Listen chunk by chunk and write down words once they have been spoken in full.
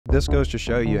this goes to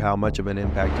show you how much of an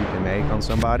impact you can make on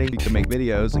somebody. You can make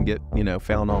videos and get,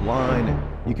 found online.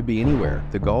 And you could be anywhere.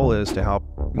 The goal is to help,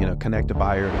 connect a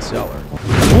buyer and a seller.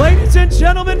 Ladies and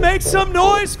gentlemen, make some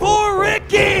noise for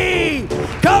Ricky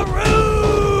Carruth!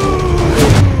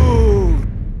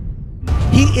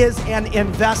 He is an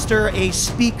investor, a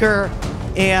speaker,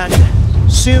 and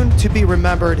soon to be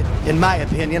remembered, in my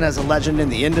opinion, as a legend in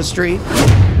the industry.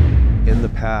 In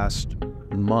the past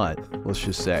month, let's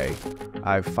just say,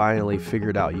 I've finally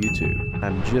figured out YouTube.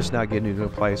 I'm just now getting to a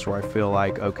place where I feel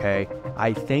like, okay,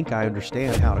 I think I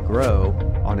understand how to grow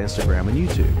on Instagram and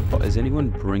YouTube. Is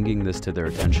anyone bringing this to their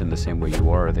attention the same way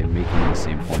you are? Are they making the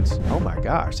same points? Oh my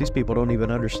gosh, these people don't even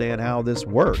understand how this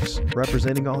works.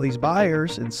 Representing all these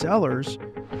buyers and sellers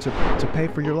to pay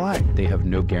for your life. They have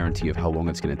no guarantee of how long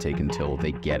it's going to take until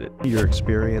they get it. Your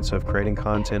experience of creating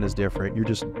content is different. You're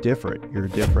just different. You're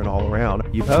different all around.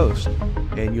 You post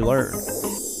and you learn.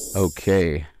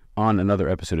 Okay, on another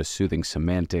episode of Soothing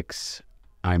Semantics,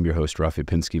 I'm your host, Rafi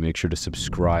Pinsky. Make sure to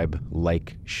subscribe,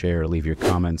 like, share, leave your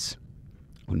comments.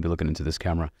 I'm going to be looking into this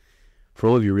camera. For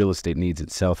all of your real estate needs in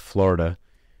South Florida,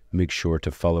 make sure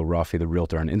to follow Rafi the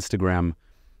Realtor on Instagram.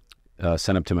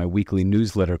 Sign up to my weekly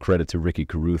newsletter. Credit to Ricky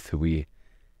Carruth, who we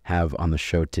have on the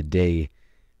show today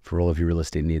for all of your real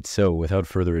estate needs. So, without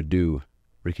further ado,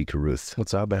 Ricky Carruth.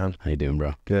 What's up, man? How you doing,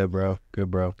 bro? Good, bro. Good,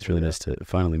 bro. It's really nice to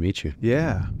finally meet you.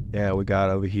 Yeah. Yeah, we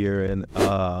got over here in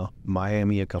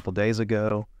Miami a couple days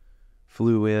ago.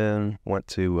 Flew in, went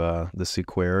to the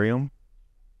Seaquarium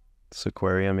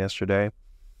yesterday.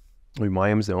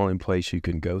 Miami's the only place you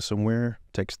can go somewhere.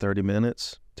 Takes 30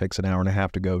 minutes. Takes an hour and a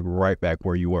half to go right back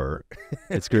where you were.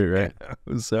 It's great, right?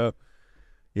 So,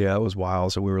 yeah, it was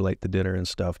wild. So we were late to dinner and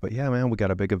stuff. But yeah, man, we got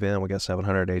a big event. We got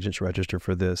 700 agents registered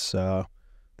for this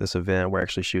this event. We're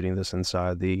actually shooting this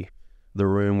inside the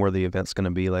room where the event's going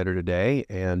to be later today,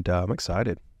 and I'm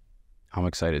excited. I'm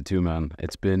excited too, man.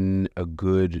 It's been a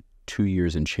good 2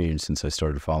 years and change since I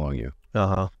started following you.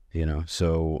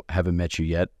 So haven't met you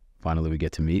yet. Finally, we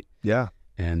get to meet. Yeah.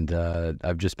 And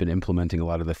I've just been implementing a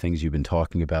lot of the things you've been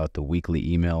talking about, the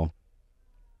weekly email.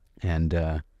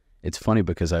 And it's funny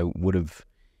because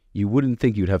you wouldn't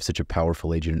think you'd have such a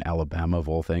powerful agent in Alabama, of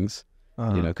all things.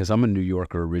 Because I'm a New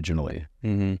Yorker originally.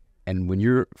 Mm-hmm. And when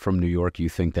you're from New York, you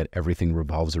think that everything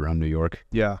revolves around New York.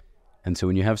 Yeah. And so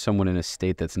when you have someone in a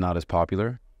state that's not as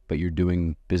popular, but you're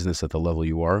doing business at the level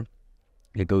you are,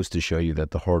 it goes to show you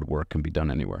that the hard work can be done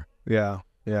anywhere. Yeah.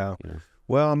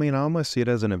 Well, I mean, I almost see it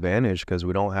as an advantage because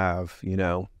we don't have,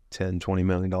 $10, $20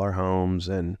 million homes.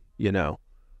 And, I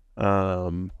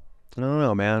don't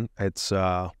know, man. It's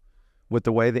with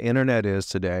the way the internet is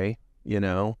today,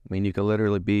 I mean, you can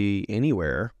literally be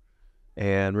anywhere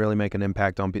and really make an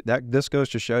impact on people. This goes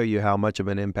to show you how much of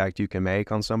an impact you can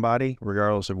make on somebody,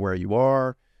 regardless of where you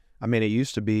are. I mean, it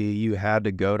used to be you had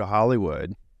to go to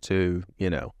Hollywood to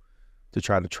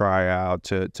try out,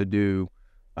 to do,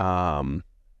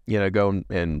 go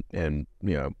and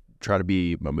try to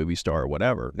be a movie star or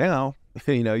whatever. Now,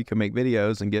 you can make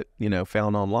videos and get,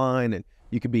 found online, and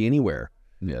you could be anywhere.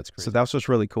 Yeah, that's great. So that's what's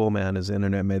really cool, man, is the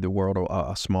internet made the world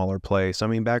a smaller place. I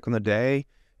mean, back in the day,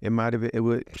 it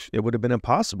would have been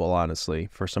impossible, honestly,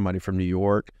 for somebody from New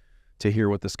York to hear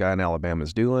what this guy in Alabama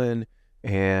is doing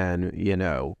and,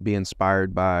 be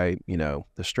inspired by,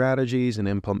 the strategies and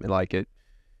implement like it.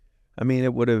 I mean,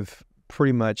 it would have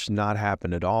pretty much not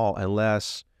happened at all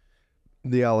unless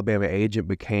the Alabama agent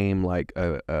became like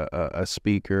a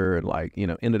speaker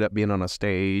and ended up being on a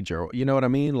stage, or you know what I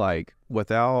mean? Like,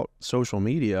 without social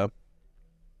media,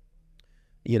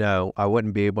 I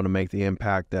wouldn't be able to make the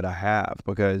impact that I have,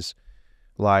 because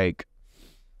like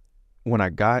when I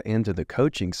got into the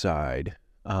coaching side,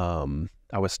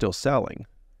 I was still selling,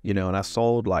 and I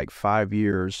sold like 5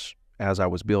 years as I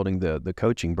was building the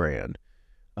coaching brand.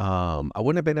 I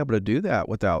wouldn't have been able to do that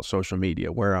without social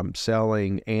media, where I'm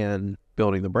selling and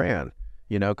building the brand,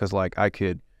 because like I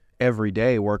could every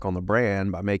day work on the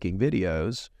brand by making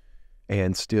videos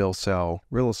and still sell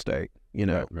real estate,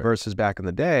 Right. Versus back in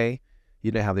the day, you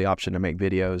didn't have the option to make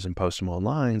videos and post them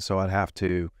online. So I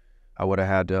would have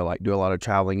had to like do a lot of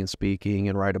traveling and speaking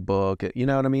and write a book. You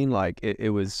know what I mean? Like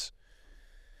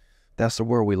that's the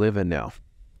world we live in now.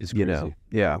 It's crazy.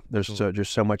 Yeah, there's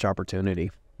so much opportunity.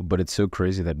 But it's so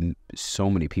crazy that so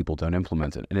many people don't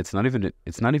implement it. And it's not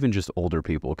even just older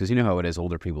people, because you know how it is.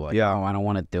 Older people are like, yeah, oh, I don't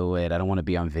want to do it. I don't want to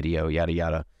be on video, yada,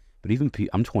 yada. But even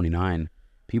I'm 29.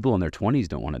 People in their 20s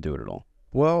don't want to do it at all.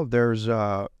 Well, there's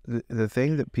the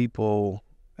thing that people,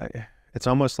 it's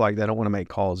almost like they don't want to make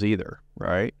calls either,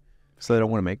 right? So they don't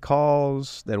want to make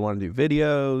calls. They don't want to do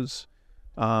videos.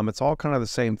 It's all kind of the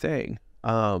same thing.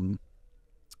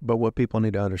 But what people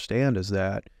need to understand is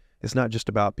that It's not just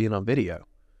about being on video,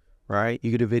 right?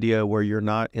 You get a video where you're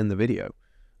not in the video,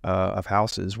 of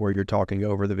houses where you're talking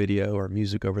over the video or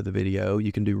music over the video.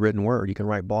 You can do written word. You can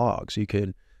write blogs. You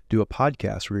can do a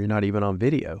podcast where you're not even on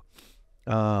video.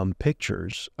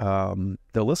 Pictures. The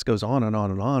list goes on and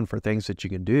on and on for things that you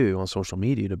can do on social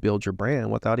media to build your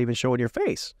brand without even showing your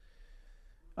face.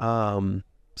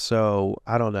 So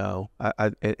I don't know.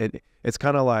 It's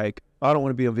kind of like, I don't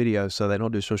want to be on video, so they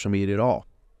don't do social media at all.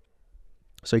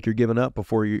 It's like you're giving up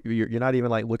before you're not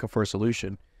even like looking for a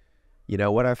solution. You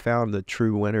know, what I found the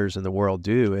true winners in the world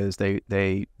do is they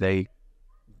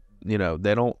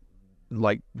don't,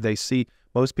 like, they see,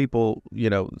 most people,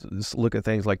 just look at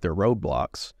things like they're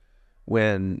roadblocks,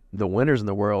 when the winners in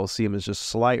the world see them as just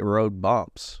slight road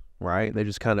bumps, right? They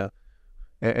just kind of,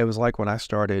 it was like when I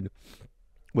started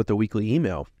with the weekly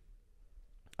email,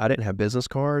 I didn't have business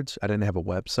cards. I didn't have a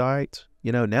website.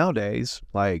 Nowadays,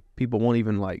 like, people won't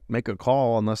even like make a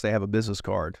call unless they have a business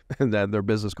card and that their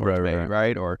business card's made,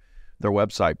 right? Or their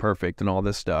website perfect and all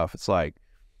this stuff. It's like,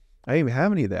 I didn't even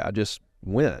have any of that. I just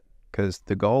went, because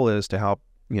the goal is to help,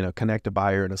 connect a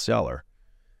buyer and a seller.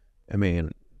 I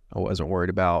mean, I wasn't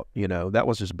worried about, that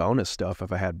was just bonus stuff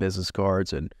if I had business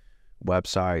cards and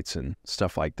websites and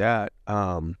stuff like that.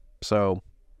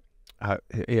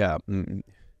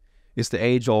 It's the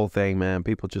age-old thing, man.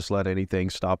 People just let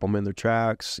anything stop them in their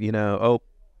tracks.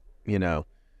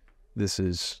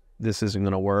 This isn't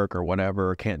going to work or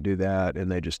whatever, or can't do that,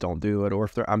 and they just don't do it. Or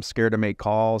if I'm scared to make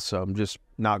calls, so I'm just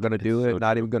not going to do it,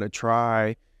 not even going to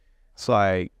try. It's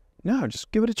like, no,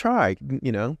 just give it a try.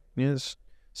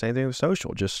 Same thing with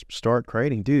social. Just start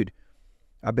creating. Dude,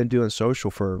 I've been doing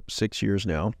social for 6 years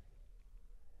now.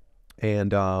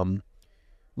 And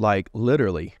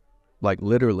literally,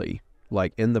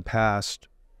 in the past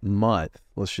month,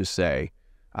 let's just say,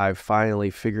 I've finally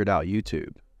figured out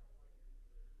YouTube.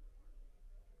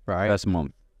 Right? Past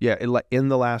month. Yeah, in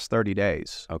the last 30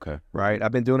 days. Okay. Right?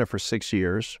 I've been doing it for 6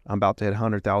 years. I'm about to hit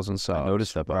 100,000 subs. I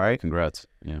noticed that, right? Congrats.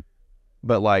 Yeah.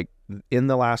 But like, in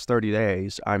the last 30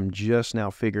 days, I'm just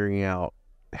now figuring out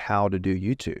how to do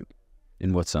YouTube.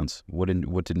 In what sense? What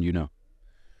didn't you know?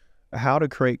 How to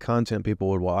create content people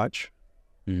would watch.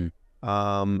 Mm-hmm.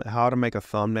 How to make a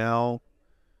thumbnail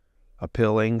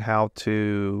appealing,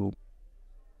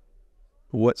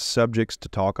 what subjects to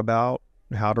talk about,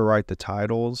 how to write the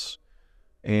titles,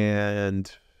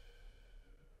 and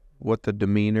what the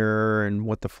demeanor and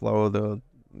what the flow of the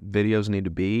videos need to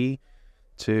be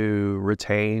to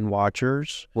retain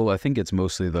watchers. Well, I think it's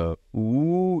mostly the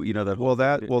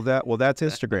that's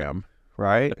Instagram,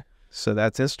 right? So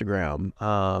that's Instagram,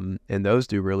 and those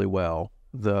do really well.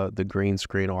 The green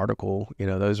screen article,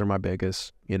 those are my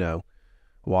biggest,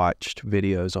 watched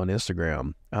videos on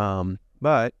Instagram.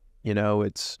 But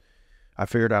I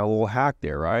figured out a little hack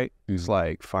there, right? Mm-hmm. It's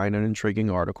like, find an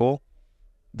intriguing article.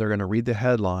 They're going to read the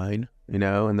headline,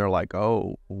 and they're like,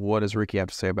 oh, what does Ricky have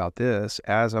to say about this?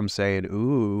 As I'm saying,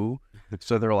 ooh.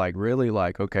 So they're like, really,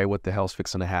 like, okay, what the hell's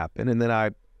fixing to happen? And then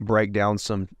I break down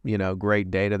some, great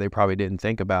data they probably didn't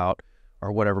think about,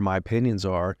 or whatever my opinions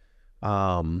are.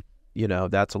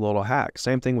 That's a little hack.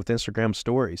 Same thing with Instagram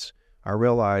stories. I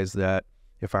realized that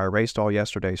if I erased all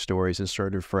yesterday's stories and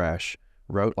started fresh,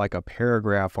 wrote like a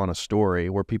paragraph on a story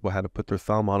where people had to put their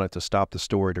thumb on it to stop the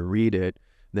story to read it,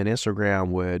 then Instagram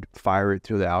would fire it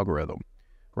through the algorithm,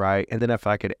 right? And then if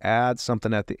I could add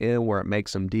something at the end where it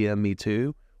makes them DM me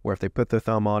too, where if they put their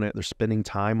thumb on it, they're spending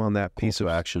time on that piece of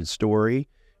action story,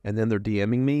 and then they're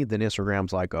DMing me, then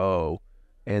Instagram's like, oh,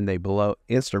 and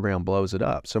Instagram blows it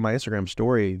up. So my Instagram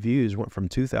story views went from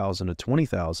 2,000 to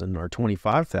 20,000 or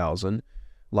 25,000,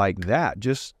 like that,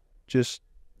 just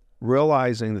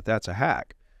realizing that that's a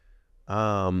hack.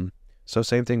 So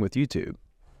same thing with YouTube.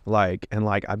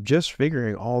 I'm just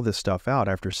figuring all this stuff out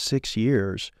after 6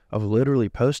 years of literally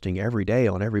posting every day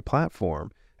on every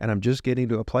platform. And I'm just getting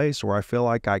to a place where I feel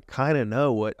like I kind of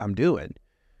know what I'm doing,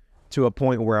 to a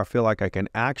point where I feel like I can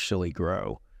actually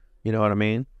grow. You know what I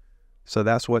mean? So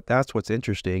that's what's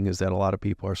interesting, is that a lot of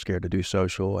people are scared to do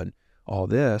social and all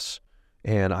this.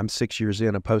 And I'm 6 years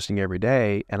in of posting every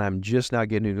day, and I'm just now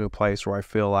getting to a place where I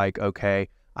feel like, okay,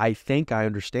 I think I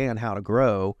understand how to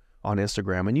grow on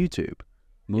Instagram and YouTube.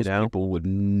 Most people would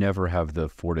never have the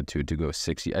fortitude to go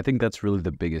 60. I think that's really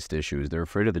the biggest issue, is they're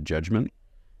afraid of the judgment,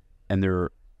 and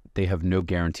they have no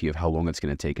guarantee of how long it's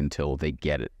going to take until they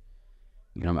get it.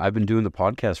 I've been doing the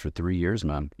podcast for 3 years,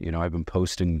 man. I've been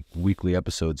posting weekly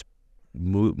episodes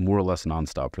more or less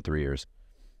nonstop for 3 years.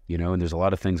 And there's a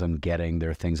lot of things I'm getting. There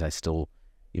are things I still,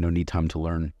 need time to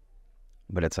learn.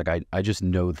 But it's like, I just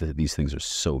know that these things are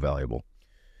so valuable.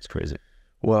 It's crazy.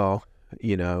 Well,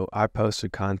 you know, I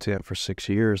posted content for 6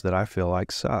 years that I feel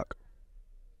like suck.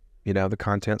 You know, the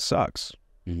content sucks.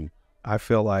 Mm-hmm. I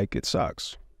feel like it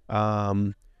sucks.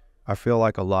 I feel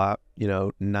like a lot, you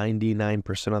know,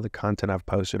 99% of the content I've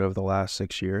posted over the last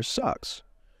 6 years sucks.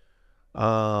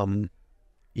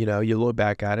 You know, you look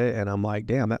back at it and I'm like,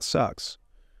 damn, that sucks.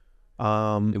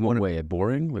 In what way?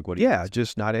 Boring? Like what? Yeah,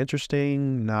 just not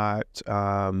interesting, not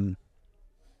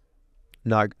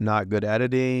good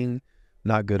editing,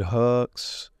 not good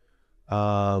hooks,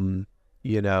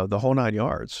 you know, the whole 9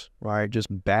 yards, right? Just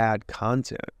bad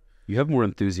content. You have more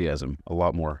enthusiasm, a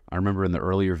lot more. I remember in the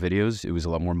earlier videos, it was a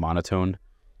lot more monotone,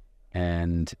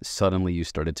 and suddenly you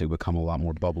started to become a lot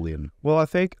more bubbly. And well, I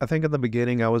think in the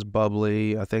beginning I was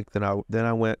bubbly. I think then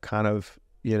I went kind of,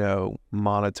 you know,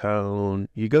 monotone.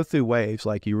 You go through waves,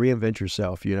 like you reinvent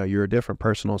yourself. You know, you're a different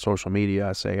person on social media.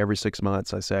 I say every 6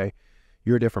 months, I say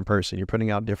you're a different person. You're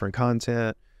putting out different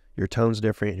content. Your tone's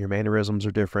different. Your mannerisms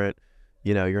are different.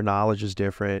 You know, your knowledge is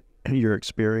different. Your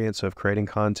experience of creating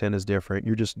content is different.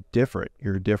 You're just different.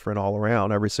 You're different all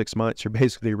around. Every 6 months, you're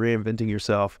basically reinventing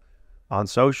yourself on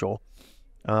social.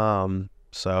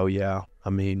 So yeah, I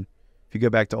mean, if you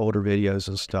go back to older videos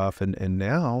and stuff, and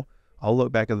now I'll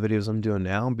look back at the videos I'm doing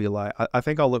now and be like, I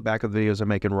think I'll look back at the videos I'm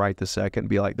making right this second and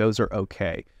be like, those are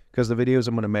okay. Because the videos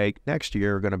I'm going to make next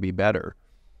year are going to be better.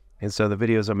 And so the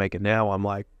videos I'm making now, I'm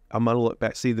like, I'm going to look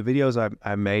back. See, the videos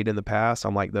I made in the past,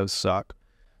 I'm like, those suck.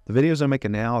 The videos I'm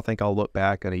making now, I think I'll look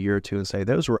back in a year or two and say,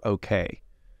 those were okay,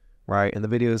 right? And the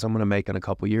videos I'm going to make in a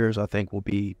couple of years, I think will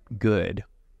be good,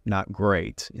 not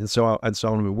great. And so I'm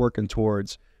going to be working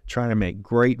towards trying to make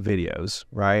great videos,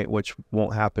 right? Which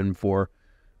won't happen for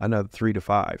another 3 to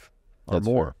 5 or that's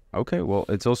more. Fair. Okay, well,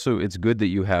 it's good that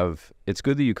you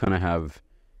kind of have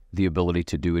the ability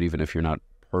to do it even if you're not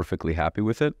perfectly happy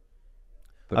with it.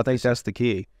 But I think that's the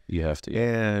key. You have to.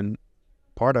 And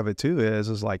part of it too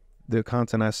is like the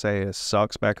content I say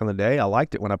sucks back in the day. I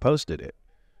liked it when I posted it.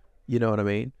 You know what I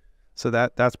mean? So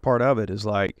that's part of it, is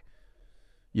like,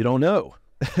 you don't know.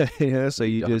 You know, so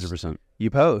you 100%. You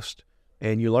post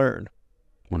and you learn.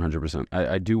 100%.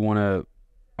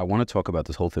 I want to talk about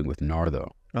this whole thing with NAR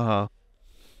though. Uh-huh.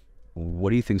 What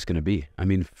do you think is going to be? I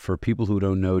mean, for people who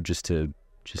don't know, just to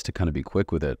kind of be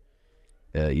quick with it,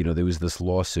 you know, there was this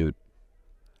lawsuit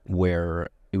where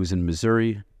it was in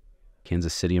Missouri,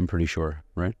 Kansas City, I'm pretty sure,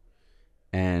 right?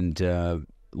 And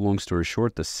long story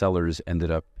short, the sellers ended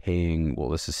up paying, well,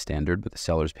 this is standard, but the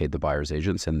sellers paid the buyer's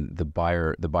agents, and the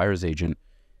buyer's agent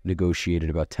negotiated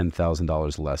about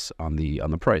 $10,000 less on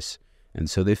the price. And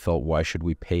so they felt, why should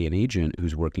we pay an agent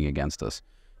who's working against us?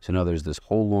 So now there's this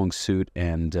whole long suit,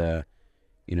 and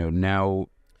you know, now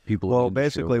people. Well,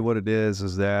 basically, what it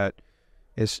is that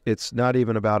it's not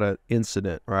even about an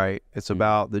incident, right? It's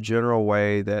about the general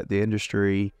way that the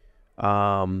industry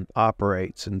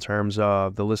operates, in terms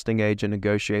of the listing agent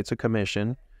negotiates a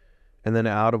commission, and then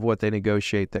out of what they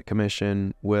negotiate that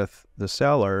commission with the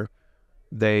seller,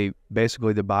 they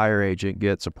basically, the buyer agent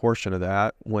gets a portion of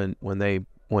that when they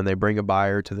bring a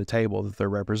buyer to the table that they're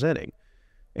representing.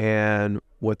 And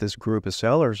what this group of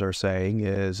sellers are saying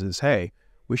is hey,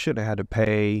 we shouldn't have had to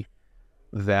pay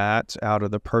that out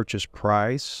of the purchase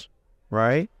price,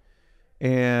 right?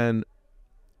 And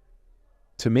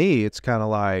to me, it's kind of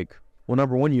like, well,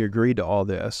 number one, you agreed to all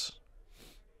this.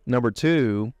 Number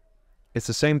two, it's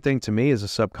the same thing to me as a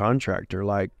subcontractor.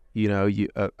 Like, you know,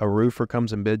 a roofer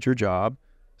comes and bids your job,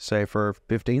 say for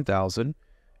 $15,000,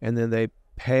 and then they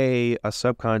pay a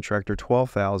subcontractor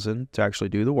 $12,000 to actually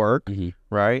do the work,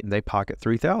 right? And they pocket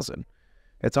 $3,000.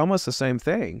 It's almost the same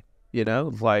thing, you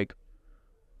know. Like,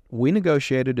 we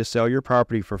negotiated to sell your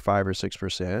property for 5 or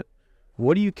 6%.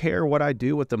 What do you care what I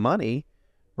do with the money,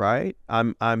 right?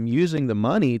 I'm using the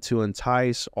money to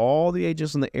entice all the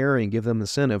agents in the area and give them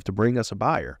incentive to bring us a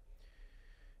buyer.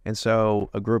 And so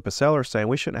a group of sellers saying,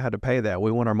 we shouldn't have had to pay that.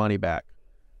 We want our money back.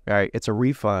 Right? It's a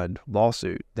refund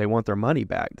lawsuit. They want their money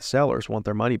back. The sellers want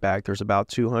their money back. There's about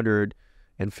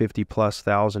 250 plus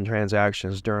thousand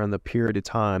transactions during the period of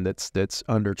time that's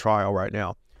under trial right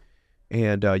now.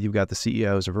 And you've got the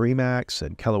CEOs of Remax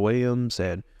and Keller Williams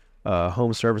and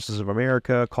Home Services of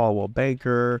America, Caldwell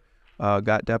Banker,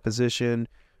 got deposition,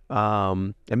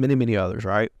 and many, many others,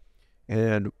 right?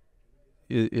 And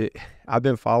I've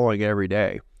been following it every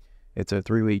day. It's a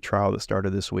 3-week trial that started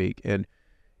this week. And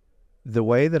the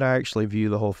way that I actually view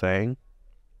the whole thing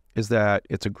is that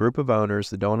it's a group of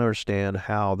owners that don't understand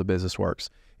how the business works.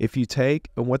 If you take,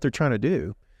 and what they're trying to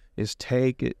do is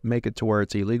make it to where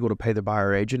it's illegal to pay the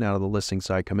buyer agent out of the listing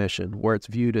side commission, where it's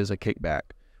viewed as a kickback,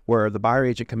 where the buyer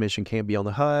agent commission can't be on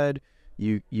the HUD.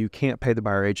 You can't pay the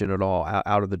buyer agent at all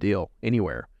out of the deal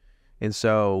anywhere. And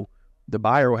so the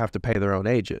buyer will have to pay their own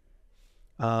agent,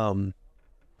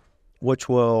 which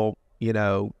will,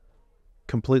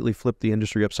 completely flip the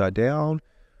industry upside down,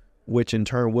 which in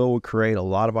turn will create a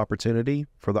lot of opportunity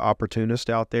for the opportunist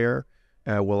out there.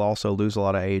 We'll also lose a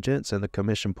lot of agents, and the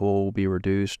commission pool will be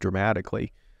reduced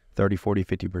dramatically, 30, 40,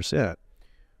 50%.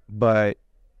 But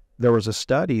there was a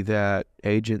study that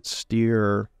agents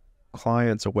steer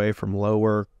clients away from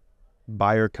lower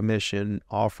buyer commission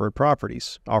offered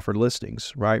offered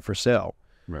listings, right, for sale.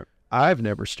 Right. I've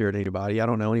never steered anybody. I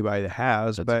don't know anybody that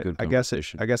has, but I guess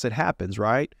it happens,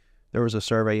 right? There was a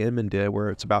survey Inman did where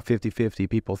it's about 50-50.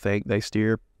 People think they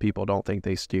steer, people don't think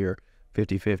they steer,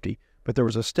 50-50. But there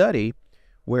was a study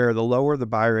where the lower the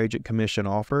buyer agent commission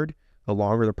offered, the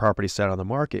longer the property sat on the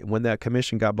market. When that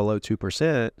commission got below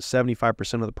 2%,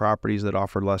 75% of the properties that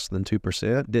offered less than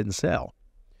 2% didn't sell,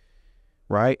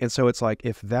 right? And so it's like,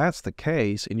 if that's the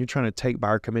case and you're trying to take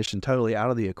buyer commission totally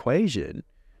out of the equation,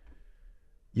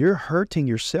 you're hurting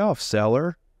yourself,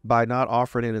 seller, by not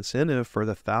offering an incentive for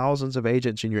the thousands of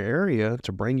agents in your area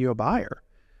to bring you a buyer.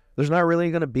 There's not really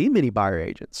going to be many buyer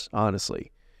agents,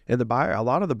 honestly. And a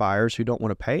lot of the buyers who don't want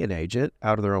to pay an agent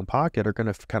out of their own pocket are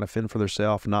going to kind of fend for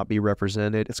themselves, not be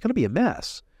represented. It's going to be a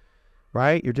mess,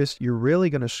 right? You're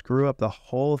really going to screw up the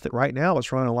whole thing. Right now,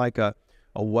 it's running like a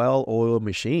well-oiled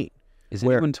machine. Is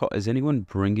anyone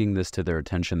bringing this to their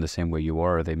attention the same way you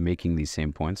are? Are they making these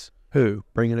same points? Who?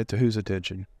 Bringing it to whose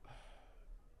attention?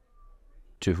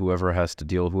 To whoever is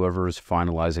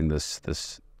finalizing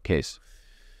this case.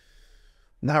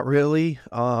 Not really.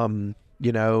 I've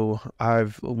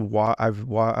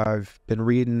been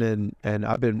reading and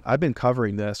I've been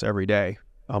covering this every day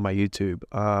on my YouTube.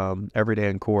 Every day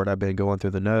in court, I've been going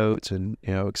through the notes and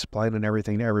explaining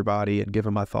everything to everybody and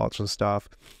giving my thoughts and stuff.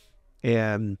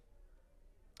 And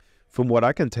from what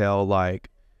I can tell,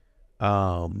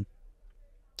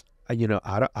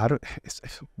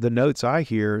 the notes I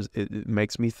hear, it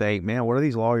makes me think, man, what are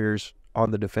these lawyers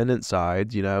on the defendant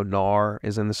side? NAR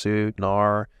is in the suit,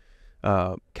 NAR,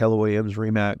 Keller Williams,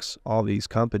 Remax, all these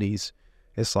companies.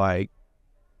 It's like,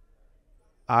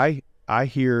 I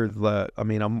hear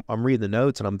I'm reading the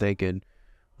notes and I'm thinking,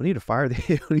 we need to fire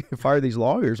these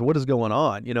lawyers. What is going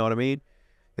on? You know what I mean?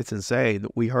 It's insane.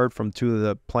 We heard from two of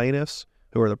the plaintiffs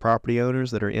who are the property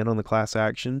owners that are in on the class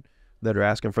action that are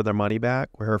asking for their money back.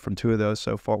 We heard from two of those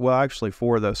so far. Well, actually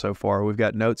 4 of those so far. We've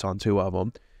got notes on 2 of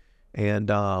them. And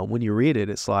when you read it,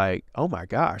 it's like, oh my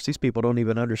gosh, these people don't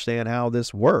even understand how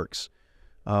this works.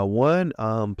 One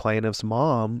plaintiff's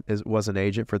mom was an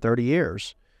agent for 30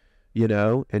 years,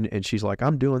 and she's like,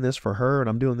 I'm doing this for her and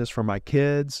I'm doing this for my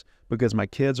kids because my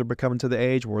kids are becoming to the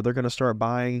age where they're going to start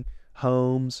buying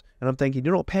homes. And I'm thinking,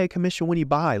 you don't pay a commission when you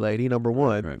buy, lady, number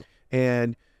one. Right.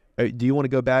 And do you want to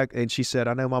go back? And she said,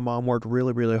 I know my mom worked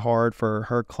really, really hard for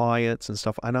her clients and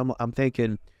stuff. And I'm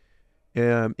thinking,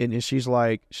 and she's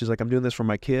like, I'm doing this for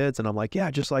my kids. And I'm like,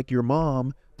 yeah, just like your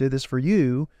mom did this for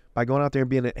you by going out there and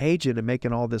being an agent and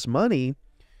making all this money,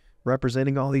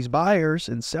 representing all these buyers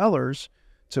and sellers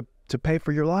to pay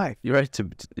for your life. You're right.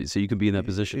 So you can be in that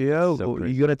position. You're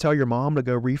going to tell your mom to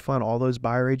go refund all those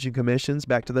buyer agent commissions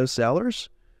back to those sellers,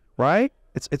 right?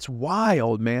 It's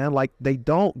wild, man. Like, they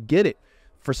don't get it.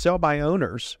 For sale by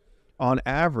owners, on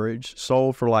average,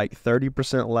 sold for like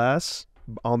 30% less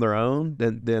on their own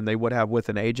than they would have with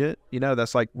an agent.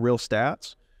 That's like real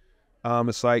stats.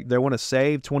 It's like they want to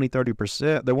save 20,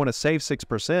 30%. They want to save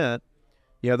 6%.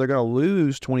 They're going to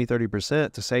lose 20,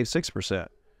 30% to save 6%.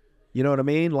 You know what I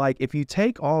mean? Like, if you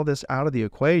take all this out of the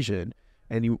equation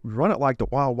and you run it like the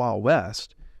Wild Wild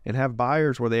West and have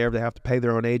buyers where they have to pay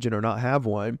their own agent or not have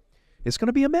one, it's going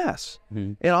to be a mess.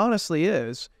 Mm-hmm. It honestly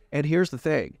is. And here's the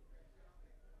thing.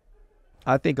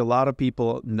 I think a lot of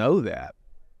people know that,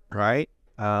 right?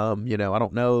 I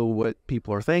don't know what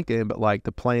people are thinking, but like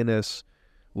the plaintiff's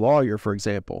lawyer, for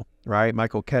example, right?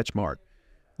 Michael Ketchmark.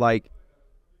 Like,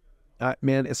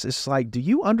 man, it's just like, do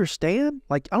you understand?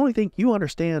 Like, I don't think you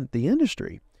understand the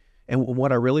industry. And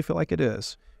what I really feel like it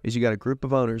is you got a group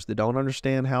of owners that don't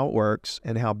understand how it works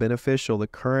and how beneficial the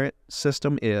current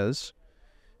system is.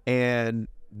 And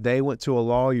they went to a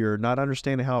lawyer not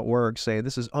understanding how it works, saying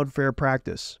this is unfair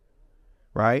practice,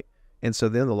 right? And so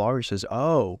then the lawyer says,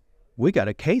 oh, we got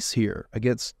a case here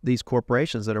against these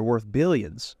corporations that are worth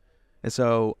billions. And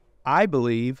so I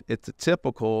believe it's a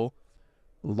typical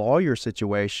lawyer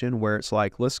situation where it's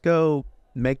like, let's go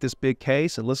make this big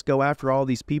case and let's go after all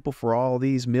these people for all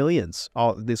these millions,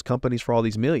 all these companies for all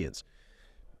these millions.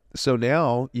 So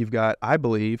now you've got, I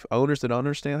believe, owners that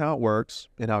understand how it works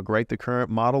and how great the current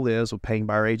model is of paying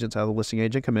buyer agents out of the listing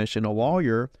agent commission, a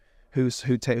lawyer who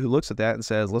looks at that and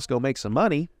says, let's go make some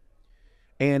money.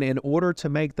 And in order to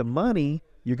make the money,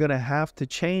 you're going to have to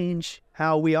change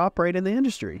how we operate in the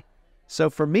industry. So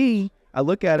for me, I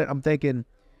look at it, I'm thinking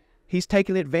he's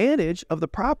taking advantage of the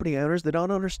property owners that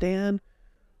don't understand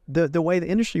the way the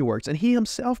industry works. And he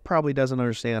himself probably doesn't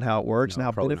understand how it works and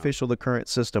how beneficial the current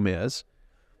system is,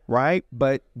 right?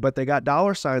 But they got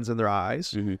dollar signs in their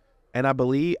eyes. And I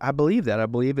believe that. I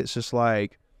believe it's just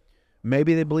like,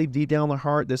 maybe they believe deep down in their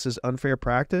heart this is unfair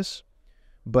practice.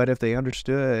 But if they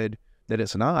understood that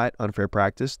it's not unfair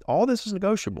practice, all this is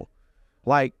negotiable.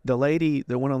 Like the lady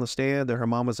that went on the stand that her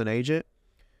mom was an agent,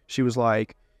 she was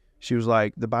like,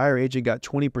 the buyer agent got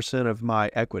 20% of my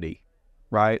equity,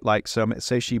 right? Like, so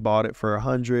say she bought it for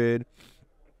 100,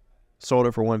 sold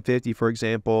it for 150, for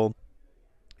example,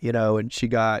 and she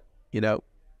got,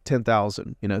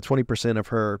 10,000, 20% of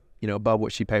her, above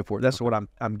what she paid for it. That's what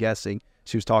I'm guessing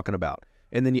she was talking about.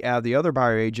 And then you add the other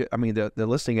buyer agent, the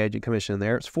listing agent commission in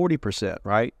there, it's 40%,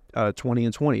 right? 20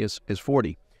 and 20 is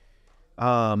 40.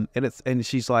 And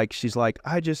she's like,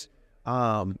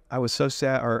 I was so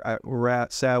sad, or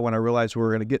sad when I realized we were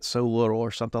going to get so little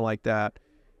or something like that.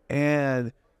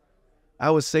 And I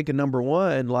was thinking, number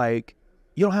one, like,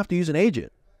 you don't have to use an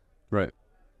agent. Right.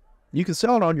 You can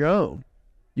sell it on your own.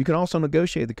 You can also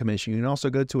negotiate the commission. You can also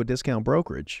go to a discount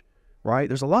brokerage, right?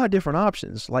 There's a lot of different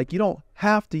options. Like, you don't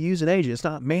have to use an agent. It's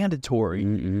not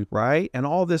mandatory, right? And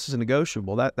all this is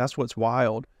negotiable. That's what's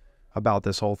wild about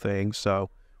this whole thing. So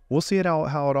we'll see how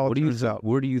it all turns out.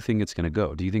 Where do you think it's going to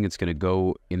go? Do you think it's going to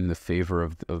go in the favor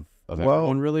of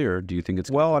everyone, really? Or do you think it's...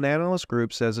 Well, an analyst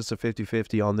group says it's a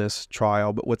 50-50 on this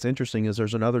trial. But what's interesting is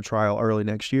there's another trial early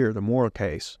next year, the Moore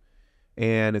case.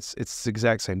 And it's the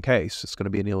exact same case. It's going to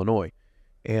be in Illinois.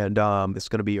 And it's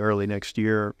going to be early next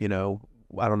year, I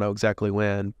don't know exactly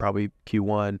when, probably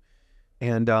Q1.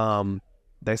 And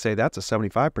they say that's a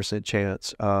 75%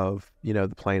 chance of,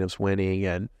 the plaintiffs winning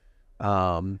and,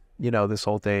 this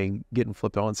whole thing getting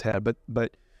flipped on its head.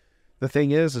 But the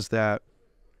thing is that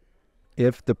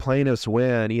if the plaintiffs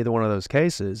win either one of those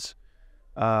cases,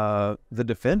 the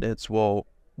defendants will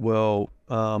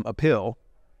appeal,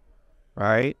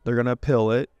 right? They're going to appeal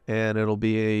it, and it'll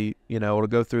be it'll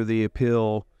go through the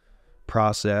appeal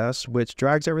process, which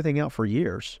drags everything out for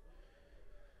years.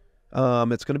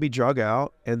 It's going to be drug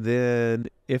out, and then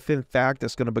if in fact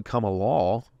it's going to become a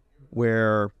law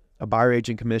where a buyer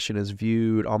agent commission is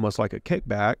viewed almost like a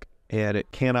kickback, and it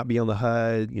cannot be on the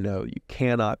HUD, you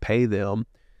cannot pay them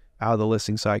out of the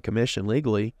listing site commission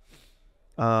legally,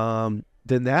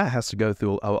 then that has to go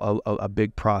through a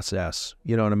big process,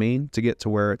 you know what I mean, to get to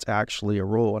where it's actually a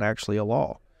rule and actually a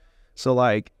law. So,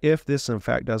 like, if this in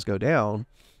fact does go down,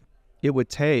 it would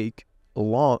take a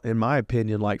long, in my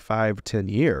opinion, like 5 or 10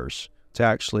 years to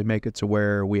actually make it to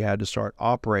where we had to start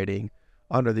operating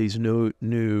under these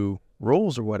new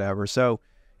rules or whatever. So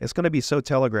it's going to be so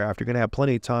telegraphed. You're going to have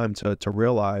plenty of time to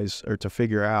realize or to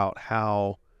figure out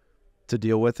how to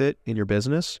deal with it in your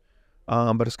business.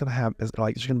 But there's going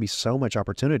to be so much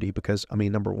opportunity because,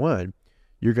 number one,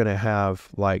 you're going to have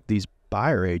like these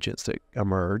buyer agents that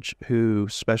emerge who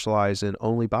specialize in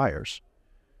only buyers,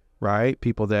 right?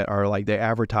 People that are like, they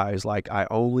advertise like, I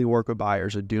only work with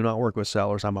buyers and do not work with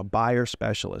sellers. I'm a buyer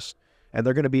specialist. And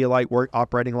they're going to be like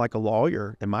operating like a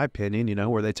lawyer, in my opinion,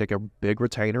 where they take a big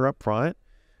retainer up front.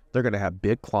 They're going to have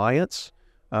big clients,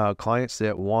 clients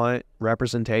that want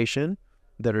representation,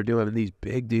 that are doing these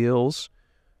big deals.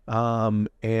 And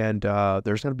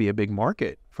there's going to be a big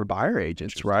market for buyer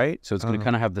agents, right? So it's going to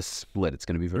kind of have the split. It's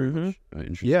going to be very much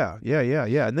interesting. Yeah.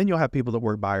 And then you'll have people that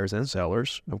work buyers and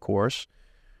sellers, of course.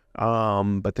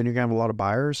 But then you're going to have a lot of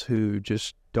buyers who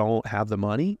just don't have the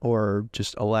money or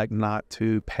just elect not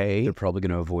to pay. They're probably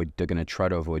going to try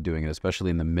to avoid doing it, especially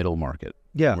in the middle market.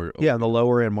 Yeah. In the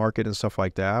lower end market and stuff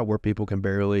like that, where people can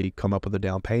barely come up with a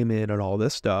down payment and all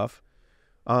this stuff.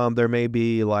 There may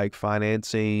be like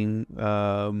financing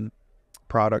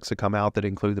products that come out that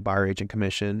include the buyer agent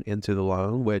commission into the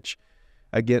loan, which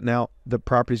again, now the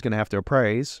property's going to have to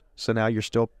appraise. So now you're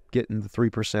still getting the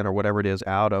 3% or whatever it is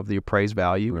out of the appraised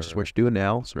value, which is what you're doing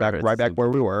now. So right back where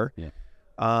we were. Yeah.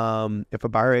 If a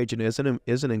buyer agent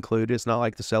isn't included, it's not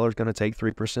like the seller's going to take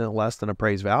 3% less than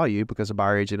appraised value because a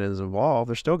buyer agent is involved.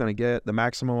 They're still going to get the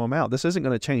maximum amount. This isn't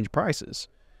going to change prices.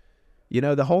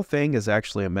 The whole thing is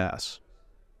actually a mess.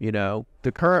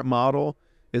 The current model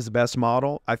is the best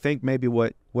model. I think maybe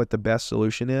what the best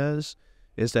solution is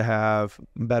to have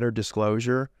better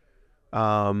disclosure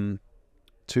to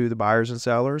the buyers and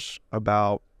sellers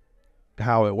about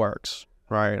how it works,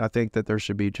 right? I think that there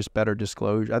should be just better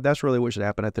disclosure. That's really what should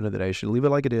happen at the end of the day. You should leave it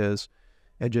like it is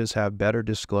and just have better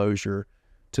disclosure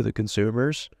to the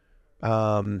consumers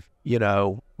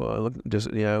Just,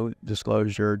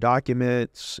 disclose your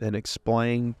documents and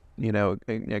explain,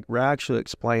 actually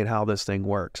explain how this thing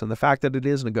works and the fact that it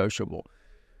is negotiable,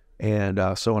 and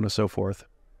so on and so forth.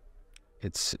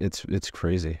 It's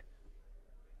crazy.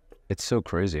 It's so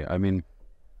crazy. I mean,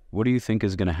 what do you think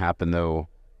is going to happen though?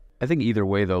 I think either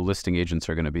way though, listing agents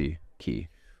are going to be key.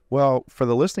 Well, for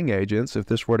the listing agents, if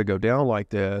this were to go down like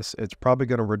this, it's probably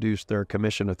going to reduce their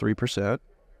commission to 3%.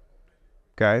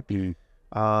 Okay.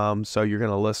 So you're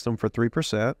going to list them for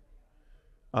 3%,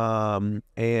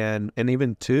 and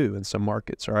even 2 in some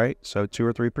markets, right? So 2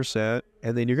 or 3%,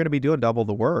 and then you're going to be doing double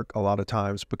the work a lot of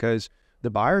times because the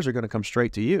buyers are going to come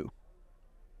straight to you.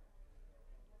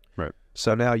 Right.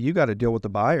 So now you got to deal with the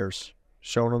buyers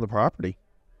showing on the property.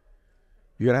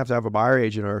 You're going to have a buyer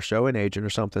agent or a showing agent or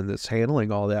something that's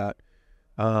handling all that,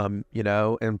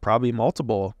 and probably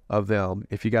multiple of them.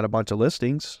 If you got a bunch of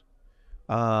listings,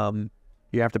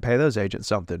 you have to pay those agents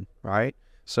something, right?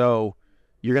 So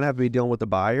you're going to have to be dealing with the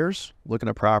buyers, looking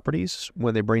at properties.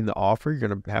 When they bring the offer, you're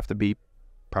going to have to be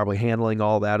probably handling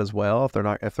all that as well if they're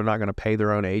not going to pay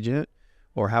their own agent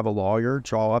or have a lawyer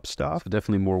draw up stuff. So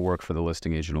definitely more work for the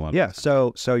listing agent. A lot. Yeah.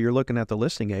 So you're looking at the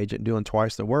listing agent doing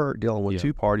twice the work, dealing with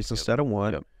 2 parties instead of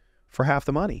 1 for half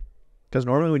the money. Because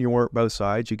normally when you work both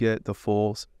sides, you get the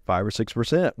full 5 or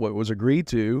 6%. What was agreed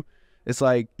to, it's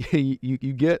like you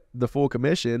get the full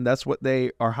commission. That's what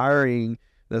they are hiring.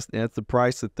 That's the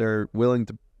price that they're willing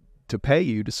to pay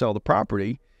you to sell the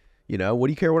property. What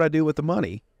do you care what I do with the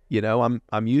money?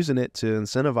 I'm using it to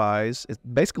incentivize.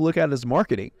 Basically, look at it as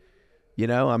marketing.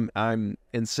 I'm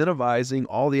incentivizing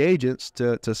all the agents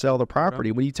to sell the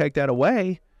property. When you take that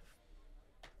away,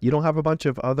 you don't have a bunch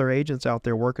of other agents out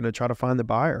there working to try to find the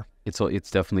buyer. It's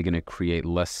definitely going to create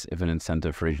less of an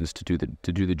incentive for agents to do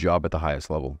the job at the highest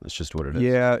level. It's just what it is.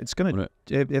 Yeah, it's gonna.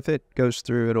 If it goes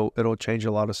through, it'll change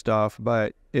a lot of stuff.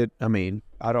 But we'll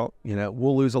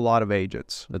lose a lot of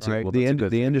agents. That's right. Well, the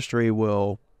industry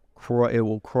will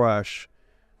crush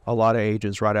a lot of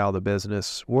agents right out of the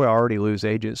business. We'll already lose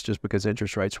agents just because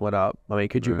interest rates went up. I mean,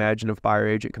 could you imagine if buyer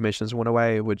agent commissions went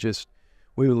away? We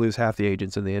would lose half the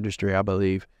agents in the industry, I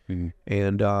believe.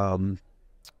 And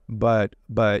but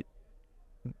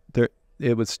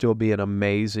it would still be an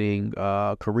amazing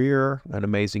career, an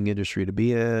amazing industry to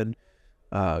be in,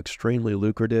 extremely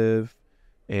lucrative,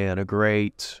 and a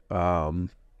great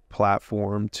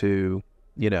platform to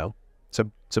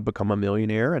become a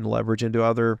millionaire and leverage into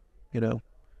other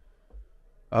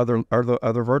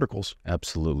verticals.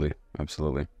 Absolutely.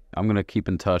 I'm going to keep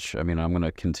in touch. I mean, I'm going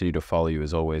to continue to follow you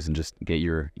as always and just get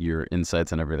your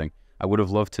insights and everything. I would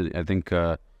have loved to. I think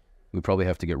we probably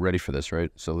have to get ready for this, right?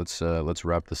 So let's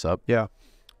wrap this up. Yeah.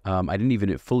 I didn't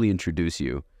even fully introduce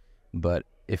you, but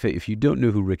if you don't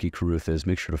know who Ricky Carruth is,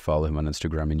 make sure to follow him on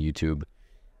Instagram and YouTube.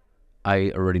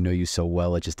 I already know you so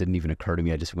well, it just didn't even occur to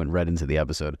me. I just went right into the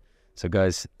episode. So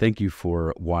guys, thank you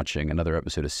for watching another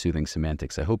episode of Soothing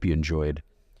Semantics. I hope you enjoyed.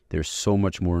 There's so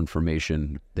much more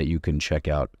information that you can check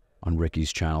out on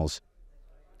Ricky's channels.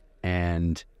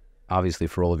 And obviously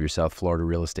for all of your South Florida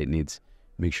real estate needs,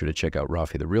 make sure to check out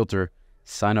Rafi the Realtor.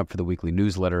 Sign up for the weekly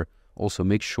newsletter. Also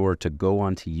make sure to go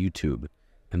onto YouTube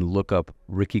and look up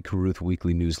Ricky Carruth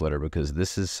weekly newsletter, because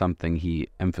this is something he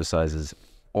emphasizes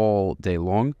all day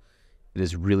long. It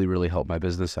has really, really helped my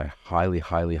business. I highly,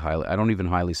 I don't even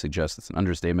highly suggest, it's an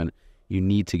understatement. You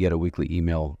need to get a weekly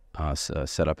email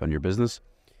set up on your business.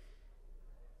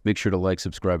 Make sure to like,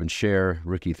 subscribe, and share.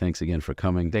 Ricky, thanks again for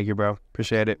coming. Thank you, bro.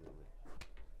 Appreciate it.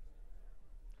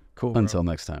 Cool. Until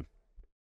next time.